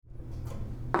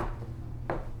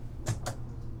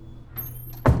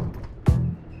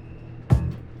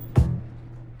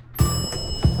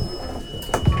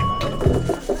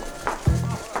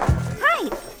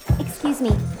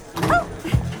Excuse me. Oh,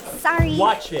 sorry.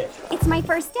 Watch it. It's my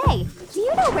first day. Do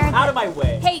you know where... Out of my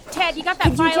way. Hey, Ted, you got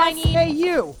that file I need? Hey,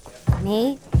 you.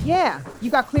 Me? Yeah,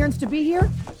 you got clearance to be here?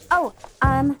 Oh,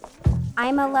 I'm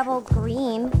a level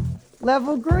green.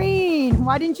 Level green.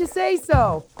 Why didn't you say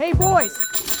so? Hey, boys.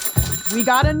 We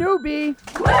got a newbie.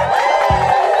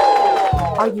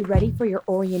 Are you ready for your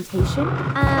orientation?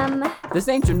 This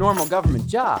ain't your normal government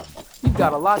job. You've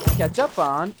got a lot to catch up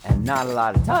on, and not a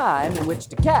lot of time in which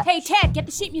to catch. Hey, Ted, get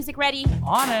the sheet music ready.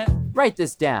 On it. Write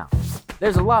this down.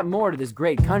 There's a lot more to this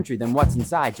great country than what's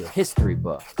inside your history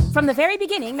books. From the very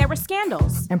beginning, there were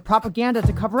scandals. And propaganda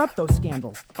to cover up those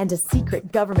scandals. And a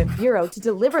secret government bureau to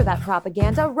deliver that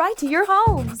propaganda right to your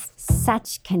homes.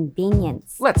 Such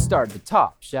convenience. Let's start at the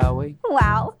top, shall we?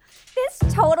 Wow, this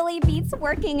totally beats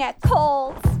working at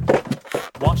Kohl's.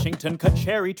 Washington cut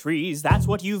cherry trees, that's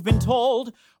what you've been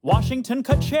told. Washington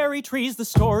cut cherry trees, the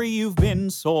story you've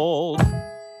been sold.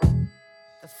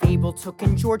 The fable took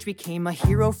and George became a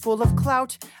hero full of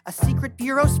clout. A secret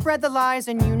bureau spread the lies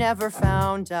and you never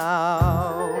found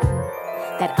out.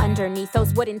 That underneath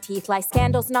those wooden teeth lie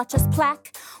scandals, not just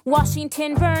plaque.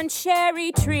 Washington burned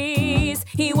cherry trees.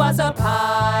 He was a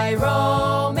pyromaniac.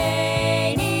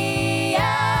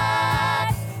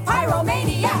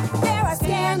 Pyromaniac. There are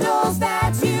scandals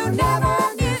that you never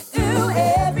knew.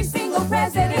 Every single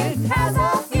president has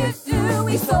a few.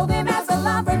 We sold him as a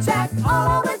lumberjack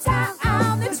all over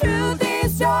town. The truth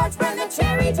is George burned the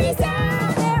cherry trees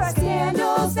down. There are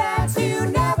scandals that you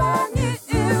never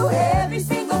knew. Every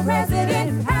single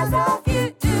president has a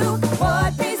few.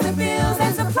 What pays the bills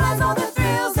and supplies all the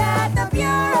thrills at the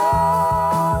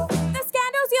bureau? The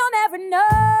scandals you'll never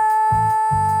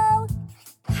know.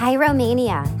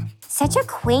 Pyromania. Such a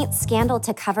quaint scandal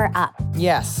to cover up.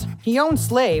 Yes, he owned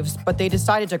slaves, but they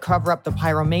decided to cover up the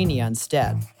pyromania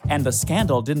instead. And the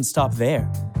scandal didn't stop there.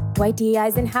 Dwight D.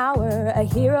 Eisenhower, a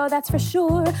hero that's for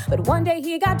sure. But one day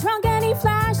he got drunk and he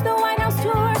flashed the White House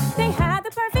tour. They had the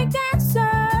perfect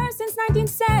answer since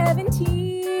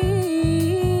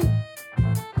 1917.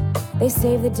 They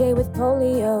saved the day with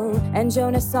polio and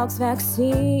Jonas Salk's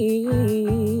vaccine.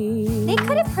 They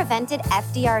could have prevented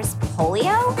FDR's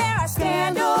polio? There are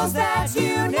scandals that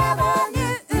you never knew.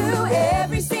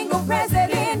 Every single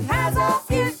president has a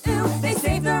few. They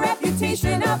saved the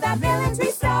reputation of that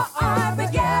military star.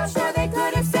 But yeah, I'm sure they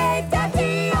could have saved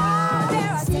FDR. There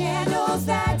are scandals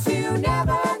that you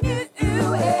never knew.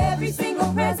 Every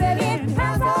single president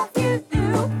has a few.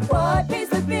 What pays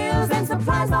the bills and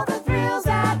supplies all the thrills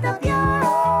at the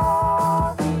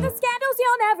bureau? The scandals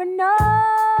you'll never know.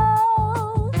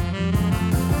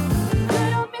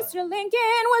 Good old Mr.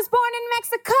 Lincoln was born in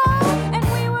Mexico, and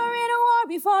we were in a war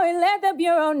before he let the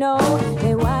bureau know.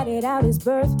 They whited out his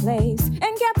birthplace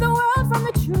and kept the world from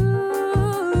the truth.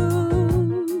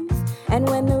 And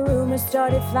when the rumors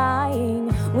started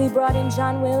flying, we brought in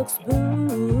John Wilkes Booth.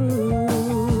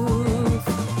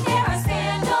 There are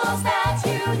scandals that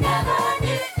you never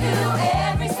knew.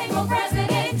 Every single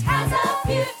president has a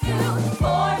few.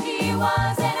 For he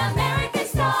was an American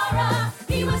star.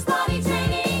 He was potty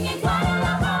training in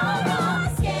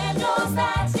Guadalajara. Scandals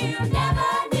that you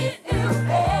never knew.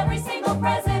 Every single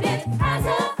president has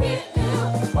a few.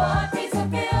 What pays the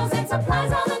bills and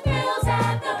supplies all the thrills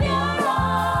at the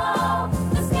bureau?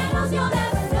 The scandals you'll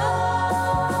never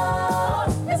know.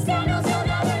 The scandals you'll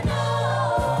never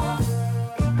know.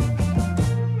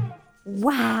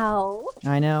 Wow.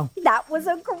 I know. That was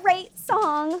a great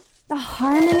song. The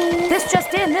harmony. This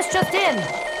just in.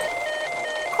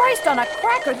 Christ on a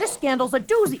cracker, this scandal's a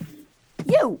doozy.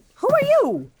 You, who are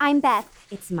you? I'm Beth.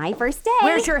 It's my first day.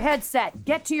 Where's your headset?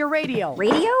 Get to your radio.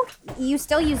 Radio? You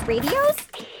still use radios?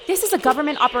 This is a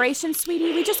government operation,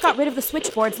 sweetie. We just got rid of the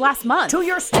switchboards last month. To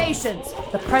your stations.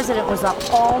 The president was up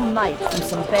all night from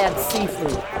some bad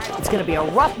seafood. It's gonna be a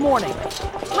rough morning.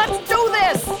 Let's do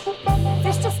this!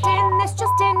 This just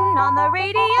in on the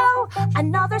radio.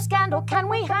 Another scandal can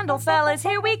we handle, fellas?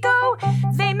 Here we go.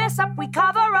 They mess up, we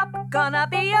cover up. Gonna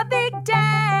be a big day.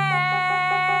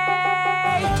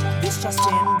 This just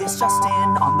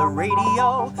in on the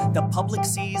radio. The public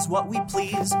sees what we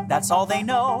please, that's all they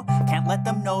know. Can't let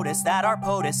them notice that our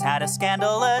POTUS had a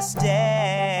scandalous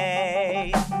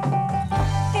day.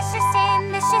 This just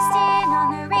in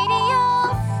on the radio.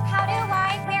 How do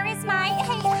I, where is my,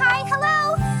 hey, hi,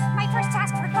 hello? My first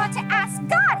task forgot to ask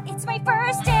God, it's my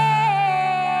first day.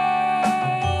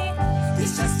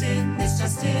 This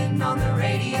just in on the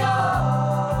radio.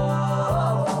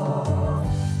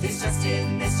 This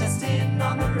just in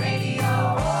on the radio.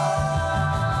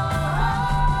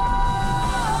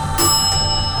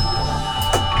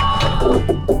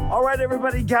 All right, right,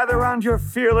 everybody, gather around your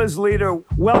fearless leader.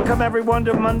 Welcome, everyone,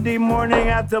 to Monday Morning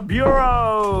at the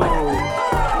Bureau.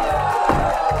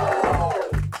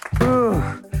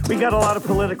 We got a lot of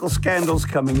political scandals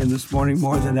coming in this morning,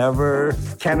 more than ever.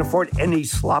 Can't afford any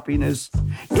sloppiness.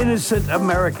 Innocent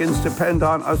Americans depend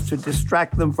on us to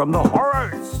distract them from the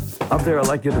horrors of their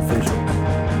elected officials.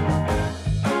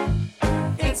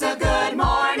 It's a good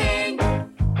morning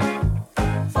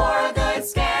for a good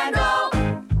scandal.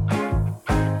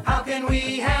 How can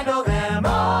we handle them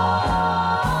all?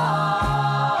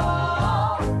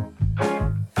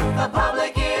 The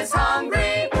public is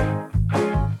hungry.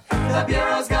 The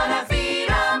Bureau's gonna feed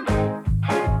them.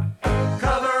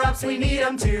 Cover-ups, we need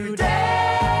them today.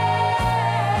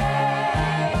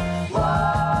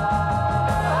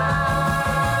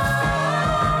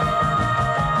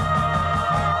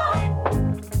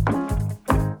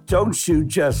 Don't you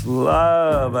just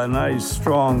love a nice,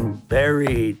 strong,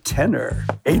 berry tenor?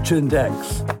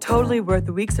 H&X. Totally worth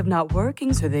the weeks of not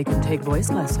working so they can take voice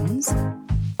lessons.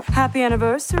 Happy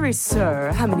anniversary,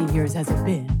 sir. How many years has it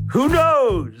been? Who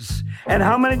knows? And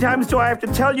how many times do I have to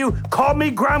tell you, call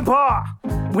me Grandpa?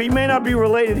 We may not be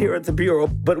related here at the Bureau,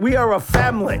 but we are a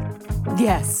family.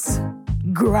 Yes,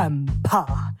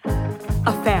 Grandpa.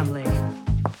 A family.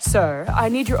 Sir, I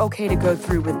need your okay to go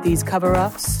through with these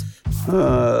cover-ups.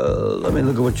 Let me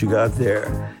look at what you got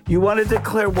there. You want to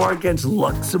declare war against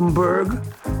Luxembourg?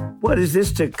 What is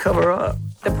this to cover up?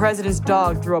 The president's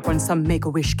dog threw up on some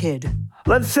Make-A-Wish kid.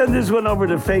 Let's send this one over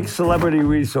to fake celebrity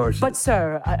resources. But,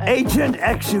 sir, Agent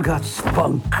X, you got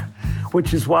spunk,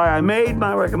 which is why I made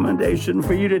my recommendation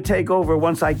for you to take over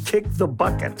once I kick the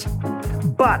bucket.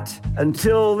 But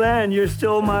until then, you're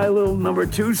still my little number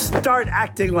 2. Start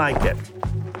acting like it.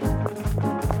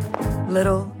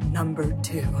 Little number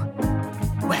 2.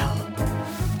 Well,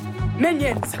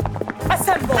 minions,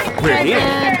 assemble! We're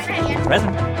here.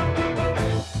 Present.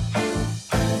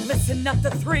 Listen up,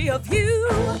 the 3 of you.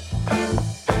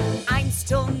 I'm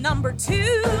still number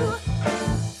 2,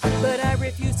 but I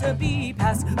refuse to be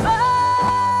passed by.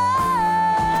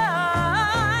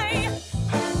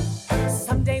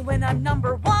 Someday when I'm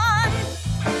number 1,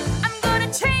 I'm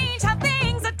gonna change how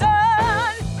things are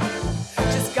done.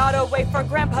 Just gotta wait for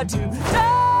Grandpa to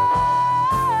die.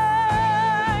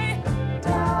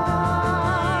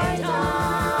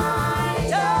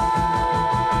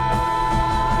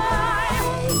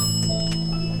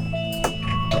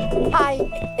 Hi,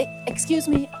 excuse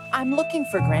me, I'm looking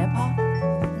for Grandpa.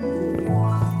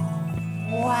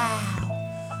 Wow,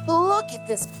 look at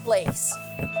this place.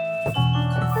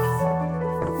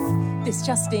 This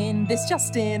just in,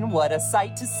 what a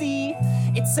sight to see.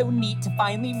 It's so neat to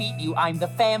finally meet you, I'm the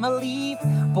family.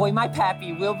 Boy, my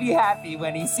pappy will be happy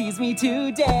when he sees me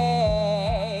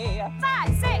today. 5,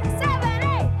 6, 7,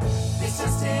 8. This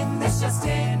just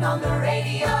in on the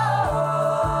radio.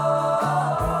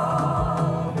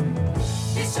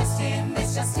 This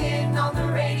just in on the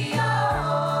radio.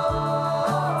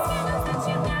 Scandals that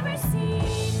you've never seen.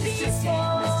 This just in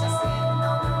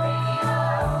on the radio.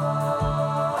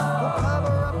 We'll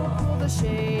cover up, we'll pull the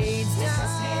shades This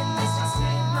just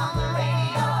in on the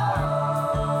radio.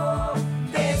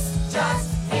 This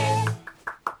just in.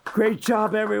 Great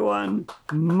job, everyone.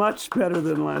 Much better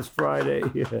than last Friday.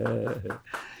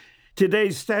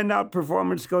 Today's standout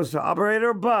performance goes to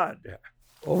Operator Bud.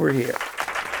 Over here.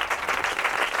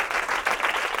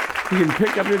 You can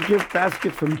pick up your gift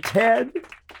basket from Ted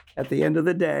at the end of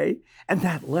the day. And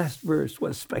that last verse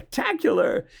was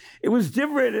spectacular. It was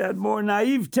different. It had more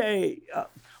naivete,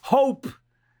 hope.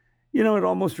 You know, it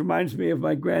almost reminds me of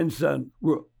my grandson,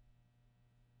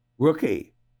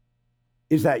 Rookie.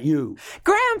 Is that you?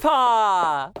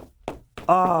 Grandpa!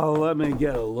 Oh, let me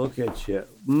get a look at you.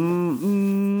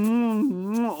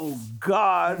 Oh,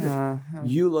 God.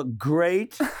 You look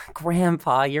great.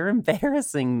 Grandpa, you're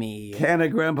embarrassing me. Can a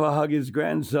grandpa hug his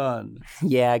grandson?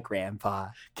 Yeah, Grandpa.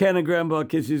 Can a grandpa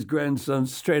kiss his grandson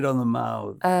straight on the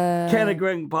mouth? Can a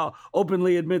grandpa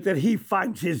openly admit that he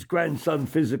finds his grandson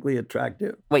physically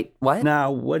attractive? Wait, what?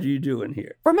 Now, what are you doing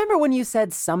here? Remember when you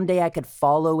said someday I could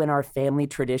follow in our family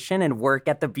tradition and work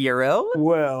at the Bureau?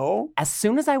 Well, as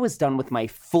soon as I was done with my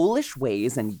foolish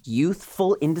ways and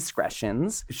youthful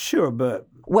indiscretions... Sure, but...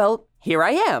 Well, here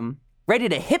I am, ready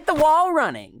to hit the wall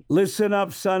running. Listen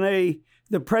up, Sonny.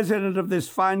 The president of this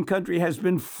fine country has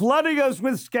been flooding us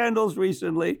with scandals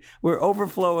recently. We're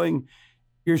overflowing.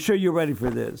 You're sure you're ready for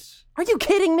this? Are you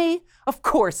kidding me? Of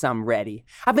course I'm ready.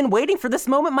 I've been waiting for this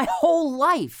moment my whole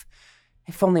life.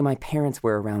 If only my parents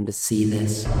were around to see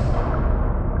this.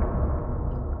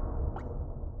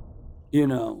 You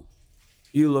know,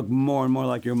 you look more and more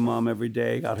like your mom every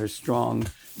day. Got her strong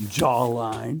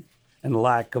jawline. and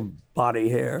lack of body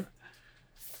hair.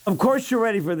 Of course you're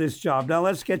ready for this job. Now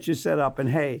let's get you set up. And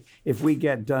hey, if we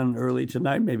get done early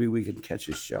tonight, maybe we can catch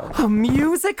a show. A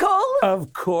musical?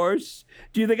 Of course.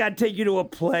 Do you think I'd take you to a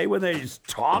play where they just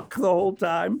talk the whole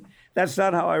time? That's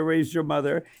not how I raised your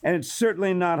mother, and it's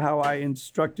certainly not how I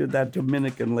instructed that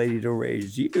Dominican lady to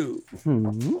raise you.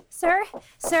 Sir,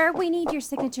 we need your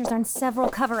signatures on several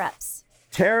cover-ups.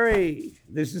 Terry,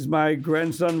 this is my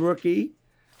grandson, Rookie.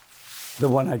 The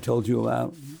one I told you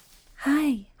about.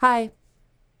 Hi. Hi.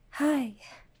 Hi.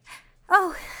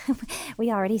 Oh,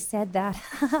 we already said that.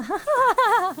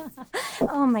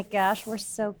 Oh my gosh, we're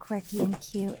so quirky and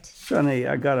cute. Sonny,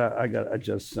 I gotta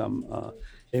adjust some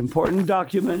important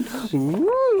documents.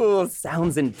 Ooh,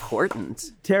 sounds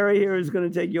important. Terry here is going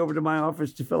to take you over to my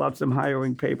office to fill out some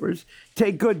hiring papers.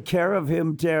 Take good care of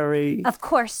him, Terry. Of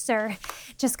course, sir.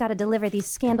 Just got to deliver these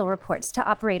scandal reports to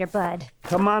Operator Bud.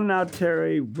 Come on now,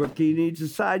 Terry. Rookie needs a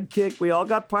sidekick. We all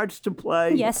got parts to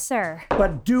play. Yes, sir.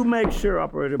 But do make sure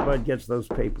Operator Bud gets those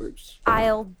papers.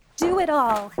 I'll do it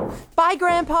all. Bye,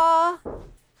 Grandpa.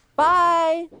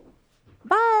 Bye.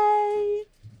 Bye.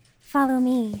 Follow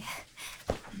me.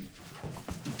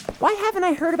 Why haven't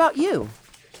I heard about you?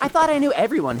 I thought I knew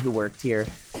everyone who worked here.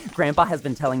 Grandpa has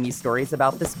been telling me stories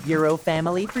about this Bureau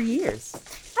family for years.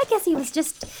 I guess he was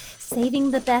just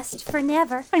saving the best for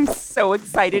never. I'm so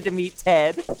excited to meet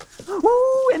Ted.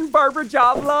 Ooh, and Barbara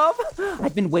Joblove.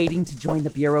 I've been waiting to join the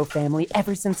Bureau family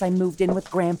ever since I moved in with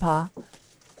Grandpa.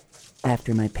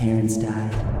 After my parents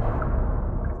died.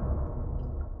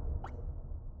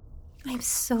 I'm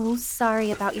so sorry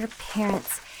about your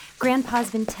parents. Grandpa's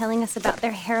been telling us about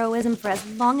their heroism for as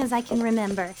long as I can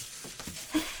remember.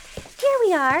 Here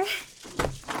we are.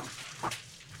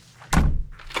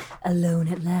 Alone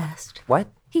at last. What?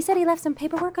 He said he left some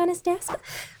paperwork on his desk.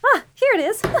 Ah, here it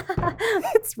is.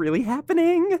 It's really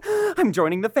happening. I'm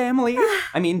joining the family.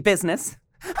 I mean business.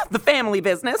 The family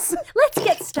business. Let's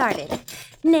get started.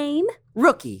 Name?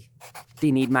 Rookie. Do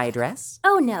you need my address?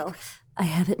 Oh, no. I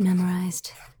have it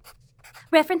memorized.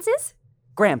 References?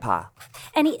 Grandpa.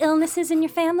 Any illnesses in your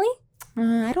family?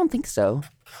 I don't think so.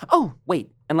 Oh,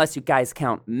 wait. Unless you guys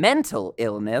count mental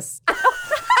illness.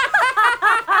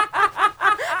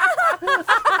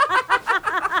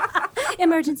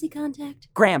 Emergency contact?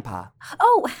 Grandpa.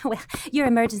 Oh, well, your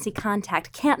emergency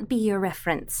contact can't be your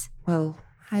reference. Well,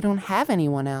 I don't have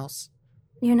anyone else.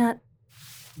 You're not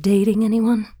dating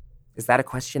anyone? Is that a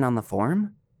question on the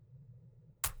form?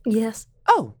 Yes.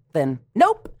 Oh, then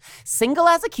nope. Single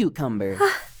as a cucumber.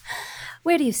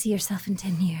 Where do you see yourself in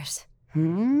 10 years?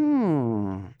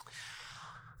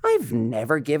 I've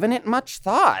never given it much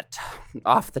thought.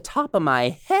 Off the top of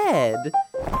my head.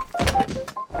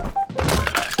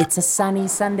 It's a sunny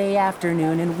Sunday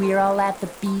afternoon and we're all at the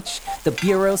beach. The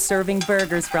Bureau serving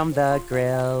burgers from the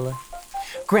grill.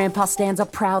 Grandpa stands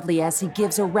up proudly as he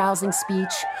gives a rousing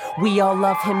speech. We all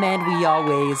love him and we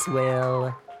always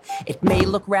will. It may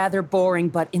look rather boring,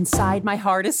 but inside my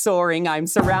heart is soaring. I'm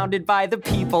surrounded by the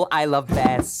people I love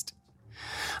best.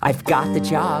 I've got the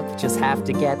job, just have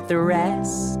to get the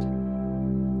rest.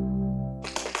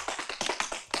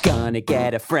 Gonna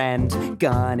get a friend,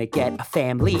 gonna get a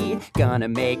family, gonna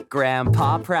make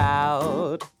Grandpa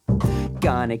proud.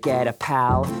 Gonna get a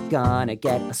pal, gonna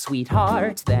get a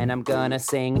sweetheart, then I'm gonna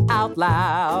sing out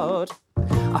loud.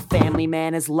 A family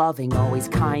man is loving, always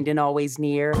kind and always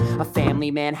near. A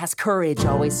family man has courage,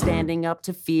 always standing up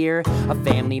to fear. A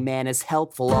family man is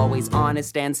helpful, always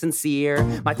honest and sincere.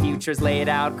 My future's laid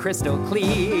out crystal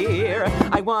clear.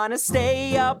 I wanna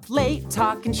stay up late,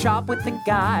 talking shop with the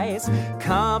guys.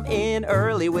 Come in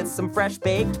early with some fresh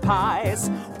baked pies.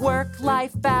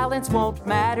 Work-life balance won't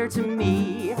matter to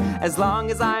me, as long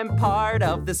as I'm part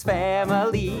of this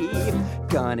family.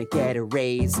 Gonna get a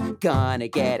raise, gonna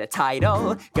get a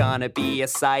title, gonna be a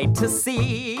sight to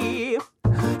see.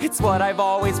 It's what I've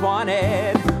always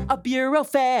wanted, a Bureau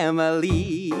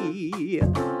family.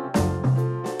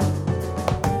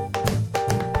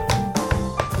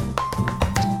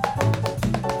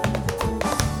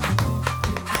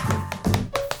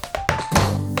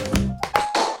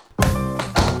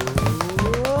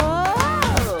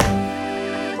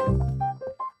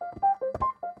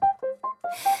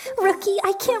 Rookie,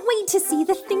 I can't wait to see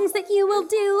the things that you will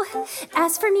do.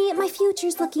 As for me, my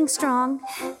future's looking strong.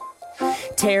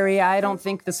 Terry, I don't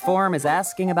think this form is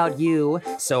asking about you,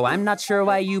 so I'm not sure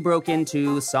why you broke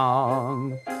into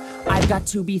song. I've got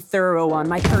to be thorough on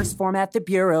my first form at the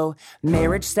Bureau.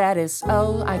 Marriage status,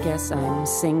 oh, I guess I'm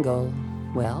single.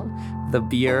 Well, the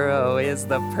Bureau is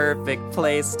the perfect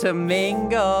place to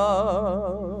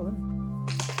mingle.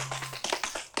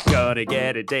 Gonna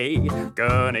get a date,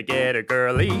 gonna get a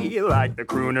girlie like the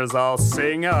crooners all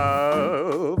sing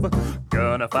of.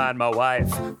 Gonna find my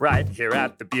wife right here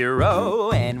at the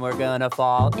bureau, and we're gonna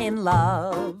fall in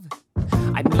love.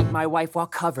 I meet my wife while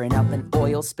covering up an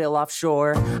oil spill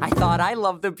offshore. I thought I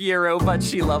loved the bureau, but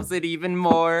she loves it even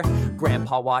more.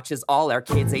 Grandpa watches all our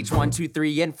kids age 1, 2,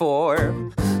 3, and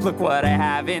 4. Look what I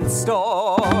have in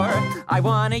store. I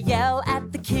wanna yell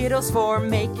at the kiddos for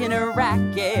making a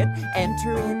racket.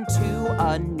 Enter into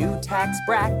a new tax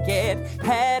bracket.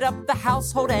 Head up the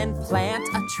household and plant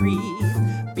a tree.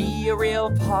 Be a real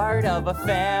part of a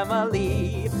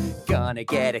family. Gonna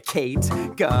get a Kate,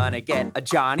 gonna get a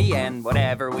Johnny, and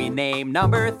whatever we name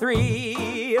number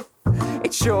 3.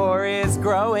 It sure is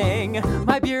growing,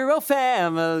 my bureau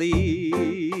family.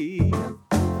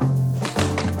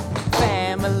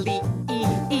 Family,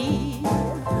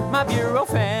 my bureau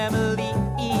family.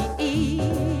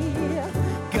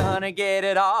 Gonna get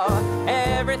it all,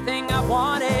 everything I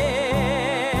wanted.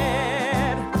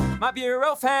 My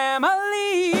bureau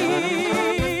family.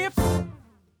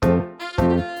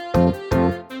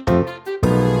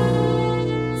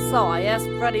 So I asked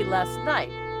Freddie last night,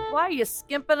 why are you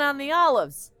skimping on the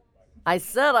olives? I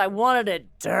said I wanted it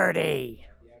dirty.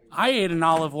 I ate an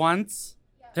olive once.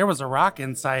 There was a rock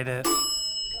inside it.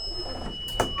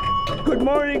 Good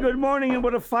morning, and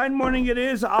what a fine morning it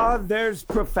is. There's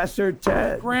Professor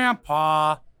Ted.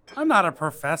 Grandpa, I'm not a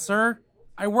professor.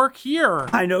 I work here.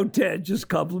 I know, Ted, just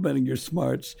complimenting your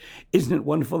smarts. Isn't it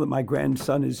wonderful that my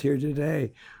grandson is here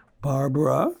today?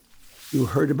 Barbara, you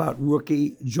heard about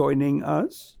Rookie joining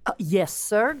us? Yes,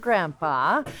 sir,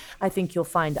 Grandpa. I think you'll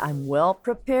find I'm well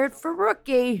prepared for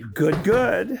Rookie.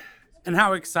 Good. And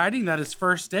how exciting that his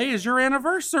first day is your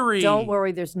anniversary. Don't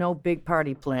worry, there's no big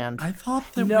party planned. I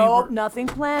thought that Nope, nothing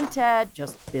planned, Ted.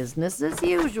 Just business as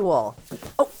usual.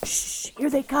 Oh, shh,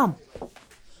 here they come.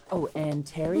 Oh, and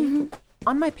Terry,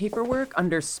 on my paperwork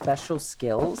under special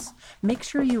skills, make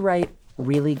sure you write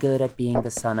really good at being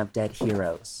the son of dead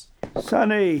heroes.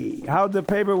 Sonny, how'd the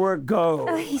paperwork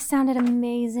go? He sounded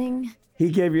amazing.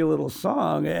 He gave you a little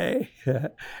song, eh?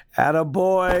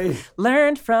 Attaboy.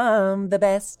 Learned from the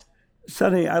best.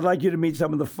 Sonny, I'd like you to meet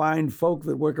some of the fine folk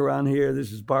that work around here.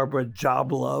 This is Barbara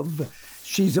Joblove.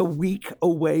 She's a week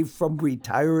away from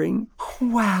retiring.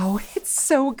 Wow, it's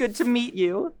so good to meet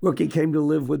you. Rookie came to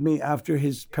live with me after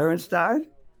his parents died?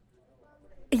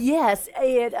 Yes,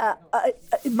 it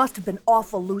must have been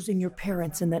awful losing your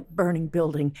parents in that burning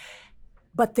building.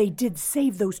 But they did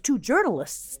save those 2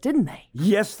 journalists, didn't they?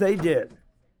 Yes, they did.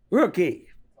 Rookie,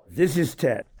 this is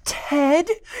Ted. Ted?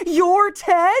 You're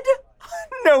Ted?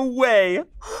 No way.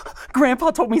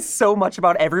 Grandpa told me so much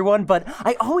about everyone, but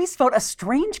I always felt a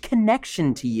strange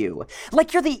connection to you.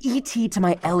 Like you're the E.T. to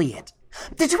my Elliot.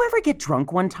 Did you ever get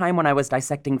drunk one time when I was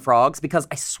dissecting frogs? Because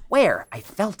I swear I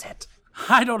felt it.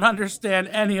 I don't understand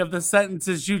any of the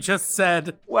sentences you just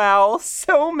said. Wow,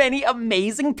 so many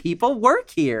amazing people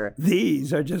work here.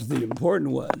 These are just the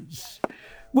important ones.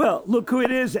 Well, look who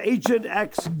it is, Agent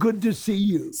X. Good to see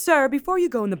you. Sir, before you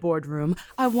go in the boardroom,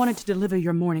 I wanted to deliver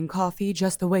your morning coffee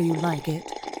just the way you like it.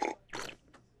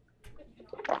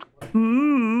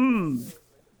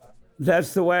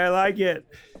 That's the way I like it.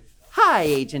 Hi,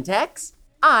 Agent X.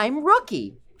 I'm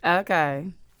Rookie.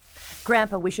 Okay.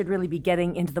 Grandpa, we should really be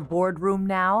getting into the boardroom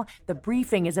now. The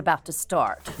briefing is about to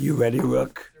start. You ready,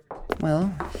 Rook?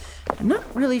 Well, I'm not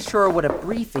really sure what a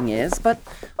briefing is, but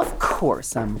of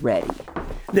course I'm ready.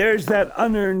 There's that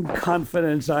unearned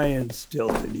confidence I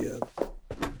instilled in you.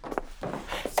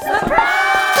 Surprise!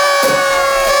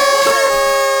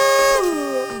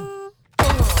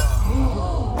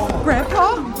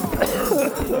 Grandpa?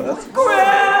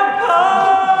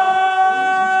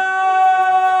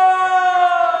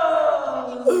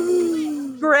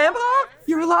 Grandpa?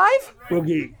 You're alive?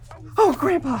 Rookie. Oh,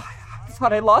 Grandpa, I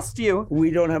thought I lost you.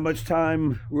 We don't have much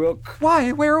time, Rook.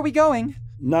 Why? Where are we going?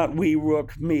 Not we,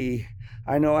 Rook, me.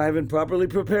 I know I haven't properly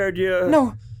prepared you.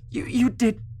 No, you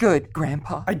did good,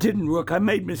 Grandpa. I didn't, Rook. I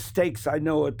made mistakes, I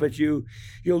know it, but you'll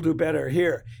do better.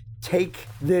 Here, take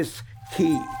this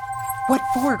key. What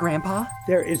for, Grandpa?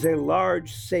 There is a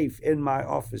large safe in my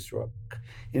office, Rook,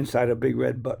 inside a big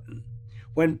red button.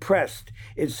 When pressed,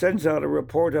 it sends out a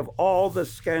report of all the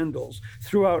scandals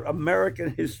throughout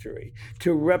American history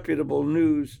to reputable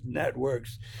news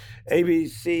networks.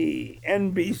 ABC,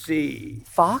 NBC.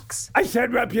 Fox? I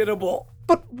said reputable.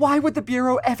 But why would the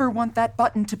Bureau ever want that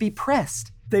button to be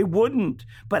pressed? They wouldn't,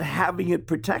 but having it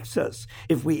protects us.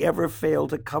 If we ever fail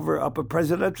to cover up a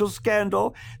presidential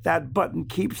scandal, that button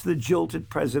keeps the jilted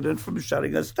president from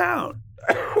shutting us down.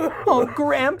 Oh,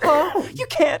 Grandpa, you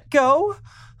can't go.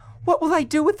 What will I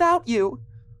do without you?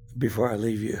 before I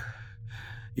leave you,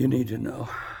 you need to know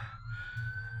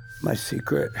my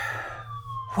secret.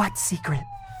 What secret?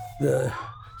 The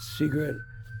secret,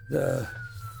 the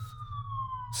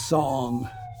song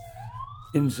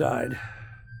inside.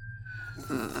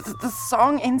 The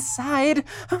song inside?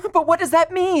 But what does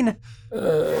that mean?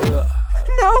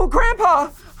 No, Grandpa!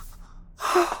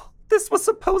 This was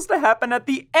supposed to happen at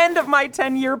the end of my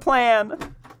 10-year plan.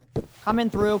 Coming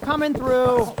through.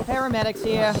 Paramedics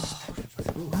here.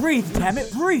 Breathe, damn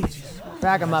it, breathe.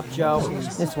 Drag him up, Joe.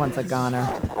 This one's a goner.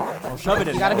 I'll shove it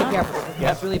in. You gotta be careful. Yep.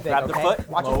 That's really big, Grab the okay? foot.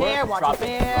 Watch lower, it there, watch drop it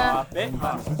there. Drop it.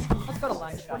 Let's go to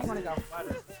lunch. Where do you want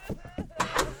to go?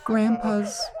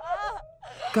 Grandpa's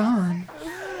gone.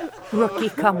 Rookie,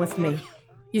 come with me.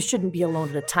 You shouldn't be alone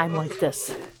at a time like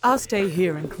this. I'll stay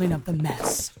here and clean up the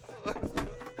mess.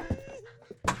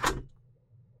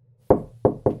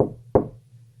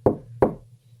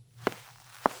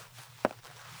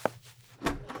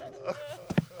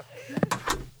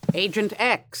 Agent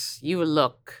X, you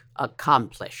look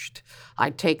accomplished. I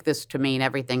take this to mean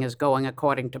everything is going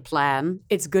according to plan.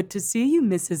 It's good to see you,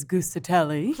 Mrs.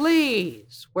 Gusatelli.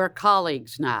 Please, we're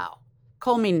colleagues now.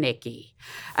 Call me Nikki.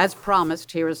 As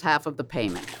promised, here is half of the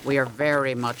payment. We are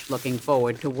very much looking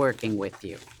forward to working with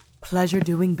you. Pleasure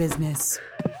doing business.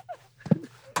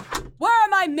 Where are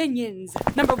my minions?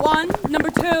 Number 1,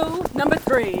 number 2, number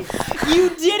 3. You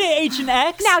did it, Agent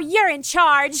X! Now you're in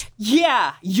charge.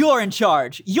 Yeah, you're in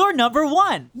charge. You're number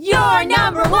 1. You're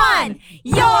number 1.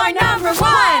 You're number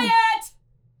 1.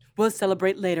 We'll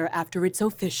celebrate later after it's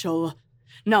official.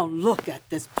 Now look at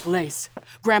this place.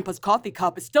 Grandpa's coffee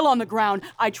cup is still on the ground.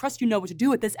 I trust you know what to do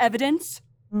with this evidence.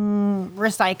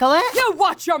 Recycle it? You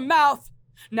watch your mouth!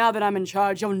 Now that I'm in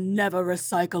charge, you'll never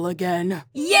recycle again.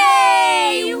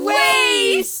 Yay!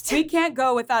 Waste! We can't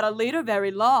go without a leader very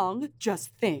long.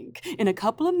 Just think. In a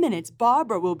couple of minutes,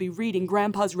 Barbara will be reading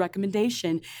Grandpa's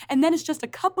recommendation, and then it's just a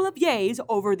couple of yays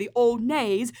over the old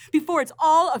nays before it's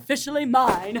all officially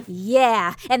mine.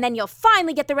 Yeah, and then you'll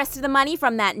finally get the rest of the money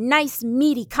from that nice,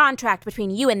 meaty contract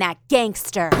between you and that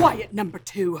gangster. Quiet, number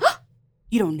 2.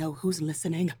 You don't know who's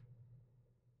listening.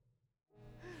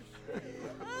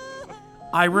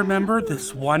 I remember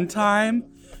this one time,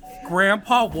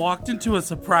 Grandpa walked into a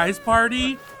surprise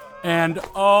party, and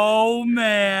oh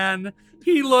man,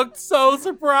 he looked so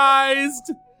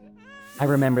surprised. I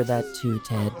remember that too,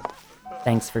 Ted.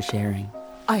 Thanks for sharing.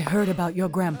 I heard about your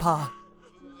grandpa.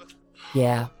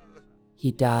 Yeah,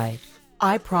 he died.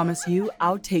 I promise you,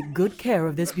 I'll take good care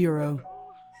of this bureau.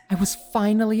 I was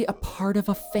finally a part of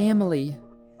a family.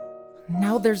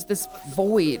 Now there's this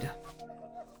void.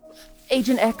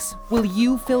 Agent X, will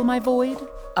you fill my void?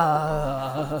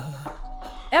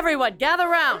 Everyone, gather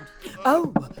round.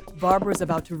 Oh, Barbara's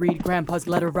about to read Grandpa's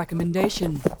letter of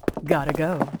recommendation. Gotta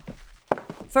go.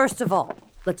 First of all,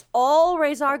 let's all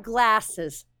raise our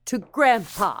glasses to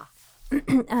Grandpa.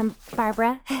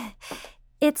 Barbara,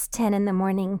 it's 10 in the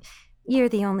morning. You're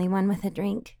the only one with a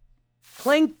drink.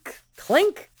 Clink,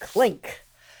 clink, clink.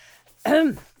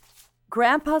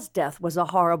 Grandpa's death was a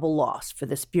horrible loss for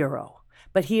this bureau,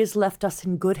 but he has left us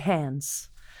in good hands.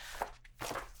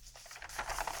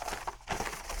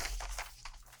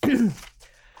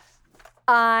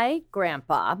 I,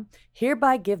 Grandpa,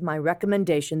 hereby give my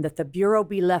recommendation that the Bureau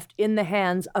be left in the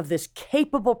hands of this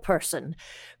capable person,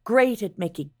 great at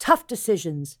making tough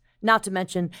decisions, not to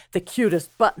mention the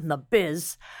cutest butt in the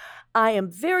biz. I am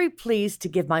very pleased to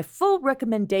give my full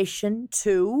recommendation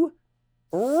to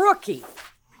Rookie.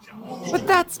 But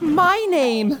that's my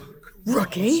name.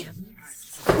 Rookie?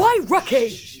 Why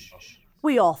Rookie?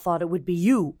 We all thought it would be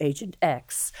you, Agent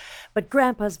X, but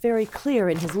Grandpa's very clear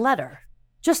in his letter.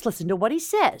 Just listen to what he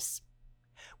says.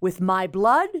 With my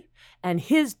blood and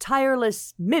his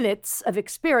tireless minutes of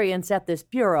experience at this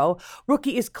bureau,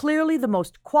 Rookie is clearly the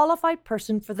most qualified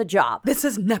person for the job. This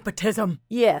is nepotism.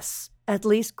 Yes, at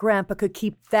least Grandpa could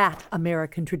keep that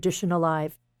American tradition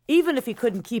alive, even if he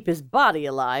couldn't keep his body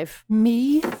alive.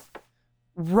 Me?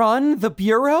 Run the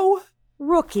bureau?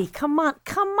 Rookie, come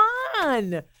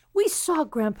on. We saw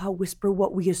Grandpa whisper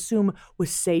what we assume was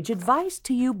sage advice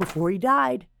to you before he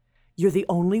died. You're the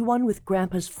only one with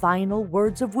Grandpa's final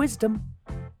words of wisdom.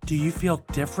 Do you feel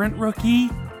different, Rookie?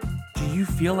 Do you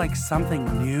feel like something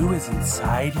new is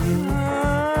inside you?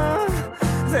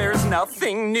 There's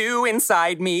nothing new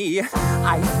inside me.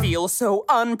 I feel so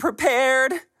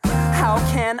unprepared. How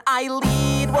can I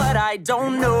lead what I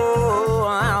don't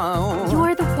know?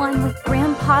 You're the one with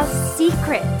Grandpa's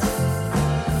secret.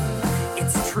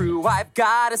 It's true, I've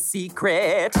got a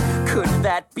secret. Could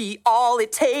that be all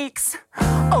it takes?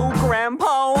 Oh,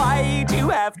 Grandpa, why do you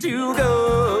have to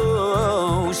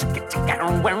go?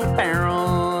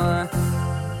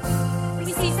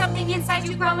 inside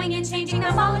you, growing and changing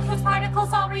the molecules,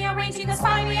 particles, all rearranging the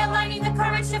spine, realigning the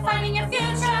courage, defining your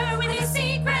future with your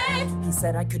secret. He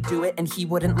said I could do it and he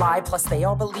wouldn't lie. Plus they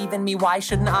all believe in me, why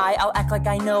shouldn't I? I'll act like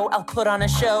I know, I'll put on a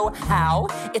show. How?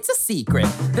 It's a secret.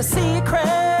 The secret.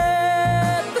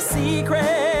 The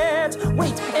secret.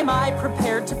 Wait, am I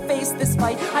prepared to face this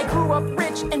fight? I grew up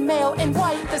rich and male and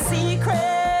white. The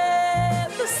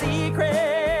secret. The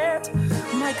secret.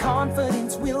 My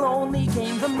confidence will only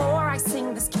gain the more I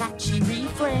sing this catchy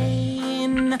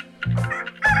refrain.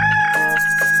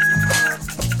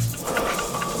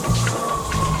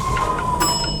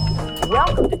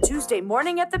 Welcome to Tuesday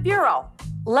morning at the Bureau.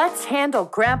 Let's handle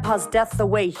Grandpa's death the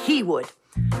way he would,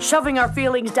 shoving our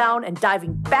feelings down and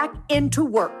diving back into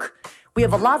work. We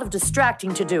have a lot of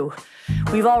distracting to do.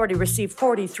 We've already received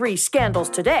 43 scandals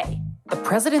today. The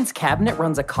president's cabinet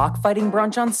runs a cockfighting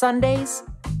brunch on Sundays?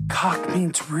 Cock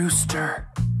means rooster.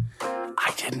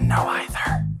 I didn't know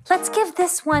either. Let's give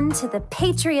this one to the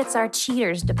Patriots Are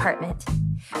Cheaters department.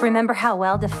 Remember how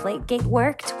well Deflategate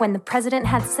worked when the president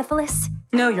had syphilis?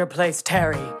 Know your place,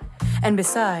 Terry. And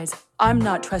besides, I'm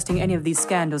not trusting any of these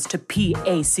scandals to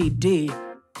PACD.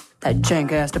 That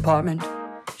jank-ass department.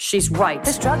 She's right.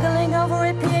 They're struggling over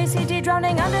it, PACD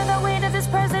drowning under the weight of this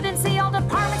presidency. All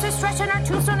departments are stretching our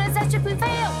tombstone as if we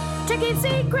fail to keep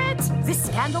secrets. This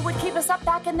scandal would keep us up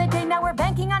back in the day. Now we're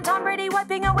banking on Tom Brady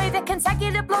wiping away the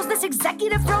consecutive blows this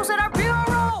executive throws at our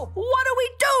bureau. What do we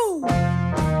do?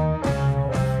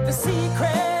 The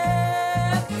secret.